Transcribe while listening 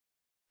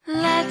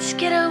Let's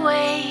get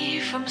away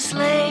from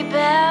sleigh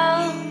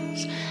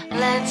bells.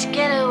 Let's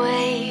get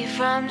away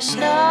from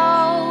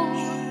snow.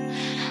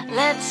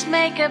 Let's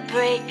make a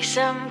break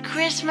some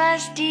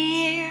Christmas,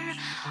 dear.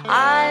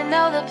 I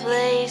know the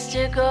place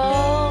to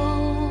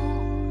go.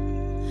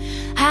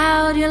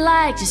 How'd you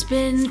like to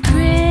spend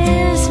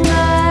Christmas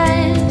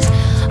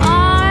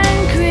on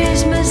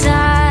Christmas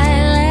Island?